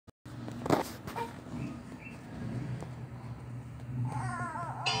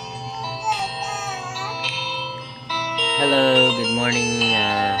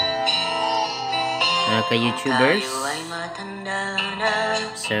ka-YouTubers.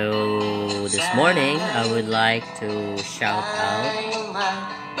 So this morning I would like to shout out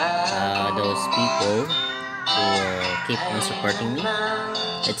those people who keep on supporting me.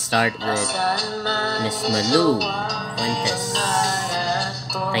 Let's start with Miss Malu Fuentes.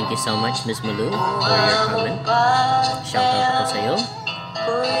 Thank you so much, Miss Malu, for your comment. Shout out ako sa'yo.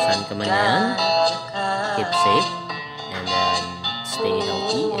 Kung saan ka man ngayon, keep safe and then stay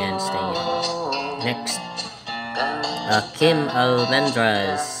healthy and stay young. Next, Kim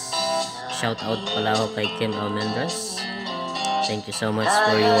Almendras. Shout out pala ako kay Kim Almendras. Thank you so much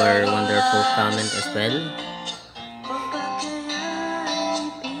for your wonderful comment as well.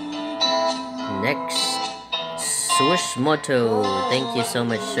 Next, Swish Moto. Thank you so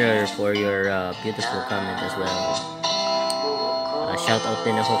much, sir, for your beautiful comment as well. Shout out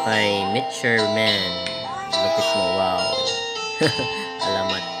din ako kay Mitcher Man. Lupit mo, wow.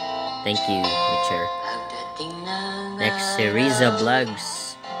 Alamat. Thank you, Mitcher. Next, Riza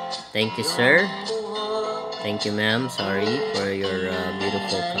Vlogs. Thank you, sir. Thank you, ma'am. Sorry for your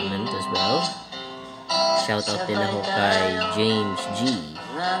beautiful comment as well. Shout out din ako kay James G.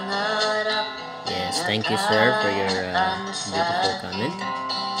 Yes, thank you, sir, for your beautiful comment.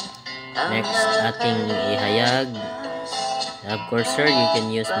 Next, ating ihayag. Of course, sir, you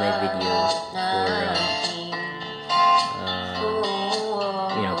can use my video for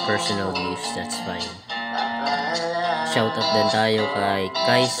personal use. That's fine. Shout out din tayo kay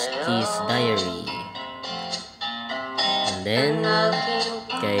Kai's Kiss Diary. And then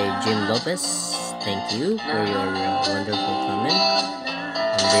kay Jim Lopez. Thank you for your wonderful comment.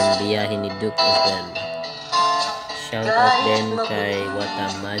 And then biyahin ni Duke as well. Shout out din kay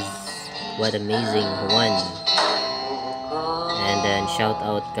What Amazing Juan. And then shout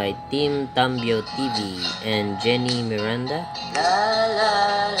out kay Team Tambio TV and Jenny Miranda.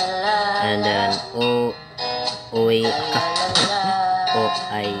 And then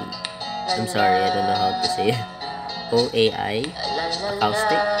I'm sorry, I don't know how to say it. OAI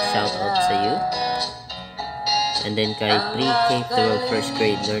Acoustic, shout out sa you. And then kay pre-K through first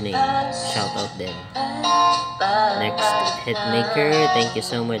grade learning, shout out them. Next, Hitmaker, thank you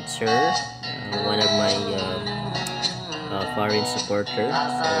so much, sir. One of my foreign supporters.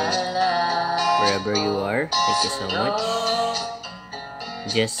 So wherever you are, thank you so much.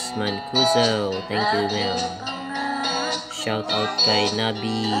 Jess Mancuso, thank you, ma'am. Shout out kay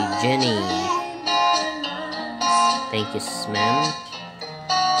Nabi Jenny. Thank you, ma'am.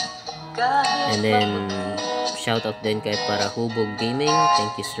 And then shout out din kay Parahubog Gaming.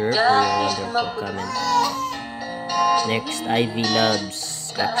 Thank you, sir, for your wonderful comment. Next, Ivy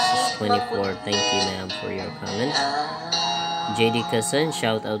Loves Access 24. Thank you, ma'am, for your comment. JD Kasan,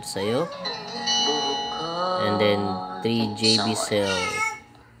 shout out sa'yo. And then 3JB Cell.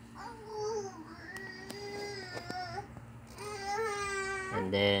 And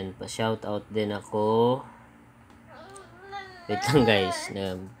then pa-shout out din ako. Wait lang, guys,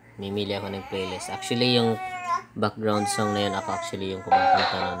 mimili ako ng playlist. Actually, yung background song na yun, ako actually yung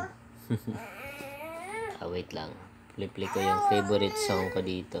kumakanta nun. Wait lang. Play ko yung favorite song ko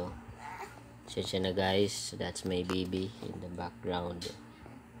dito. Siya na, guys. That's my baby in the background.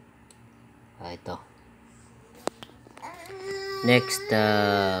 Ito. Next,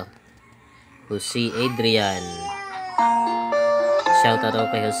 Jose Adrian. Shout out ako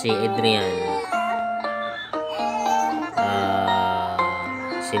kay Jose Adrian.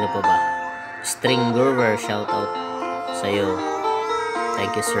 Sino pa ba? String Grover, shout out sa'yo.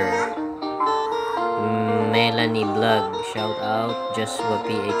 Thank you, sir. Melanie Vlog, shout out. Joshua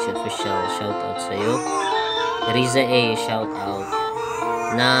PH Official, shout out sa'yo. Riza A, shout out.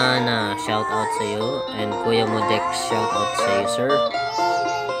 Nana, shout out sa'yo. And Kuya Modex, shout out sa'yo, sir.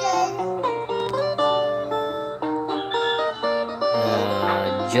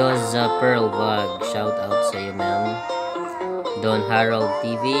 Joza Pearl Vlog, shout out sa'yo, ma'am. Don Harold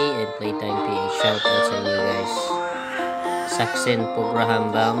TV and Playtime PH, shout out sa inyo, guys. Saxon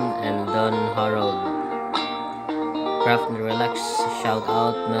Pograhambam and Don Harold. Craft and Relax, shout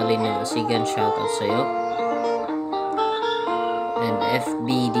out. Malin and Osigan, shout out sa'yo. And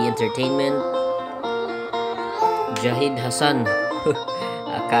FBD Entertainment, Jahid Hassan.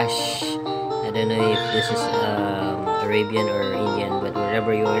 Akash, I don't know if this is Arabian or Indian, but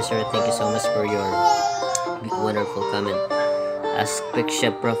wherever you are, sir, thank you so much for your wonderful comment. Ask Picture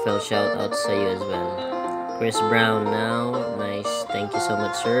Profile, shout out sa you as well. Chris Brown now, nice, thank you so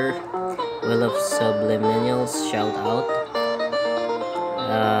much, sir. Will of Subliminals, shout out.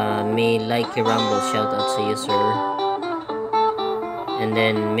 May Like Rumble, shout out sa you, sir. And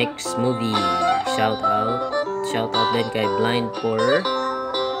then Mix Movie, shout out din kay Blind Porter,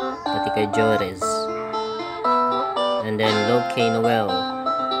 pati kay Jores. And then Loke Noel,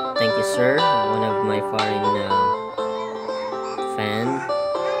 thank you sir, one of my foreign fan.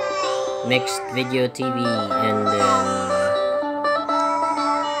 Mixed Video TV, and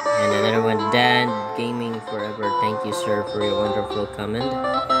another one, Dan Gaming Forever, thank you sir for your wonderful comment.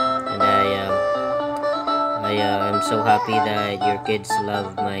 And I am so happy that your kids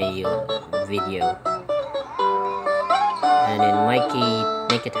love my video. And then Mikey,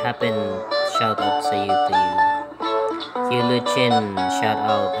 Make It Happen, shout out sa you to you. Q Luchin, shout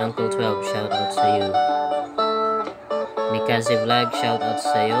out. Uncle 12, shout out sa you. Mikaze Vlog, shout out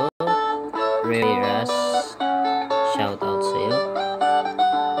sa you. Ray Ras, shout out sa you.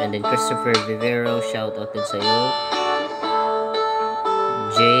 And then Christopher Vivero, shout out din sa you.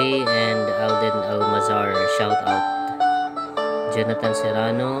 Jay and Alden Almazar, shout out. Jonathan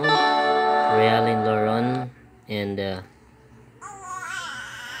Serrano, Realin Loron, and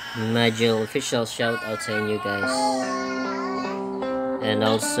Majel Official, shout out sa inyo guys. And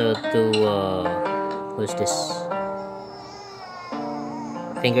also to who's this?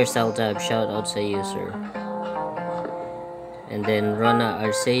 Fingerstyle Tab, shout out sa you sir. And then Rona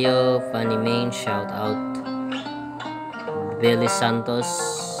Arceo, Fanny Main, shout out. Billy Santos,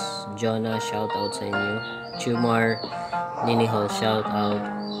 Jonah, shout out sa inyo. Chumar Ninihol, shout out.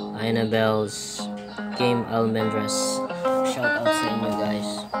 Annabelle's Game Almendras, shout out sa inyo guys.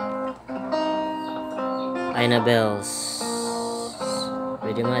 Annabelle's,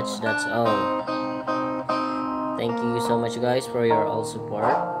 pretty much that's all. Thank you so much guys for your all support.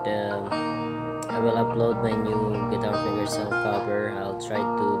 I will upload my new Guitar Fingerstyle cover. I'll try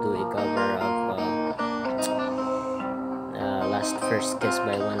to do a cover of Last First Kiss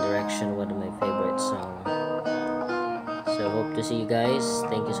by One Direction, one of my favorite songs. So hope to see you guys.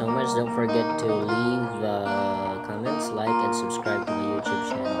 Thank you so much. Don't forget to leave comments, like, and subscribe to my YouTube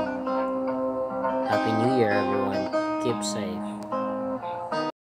channel. Happy New Year everyone. Keep safe.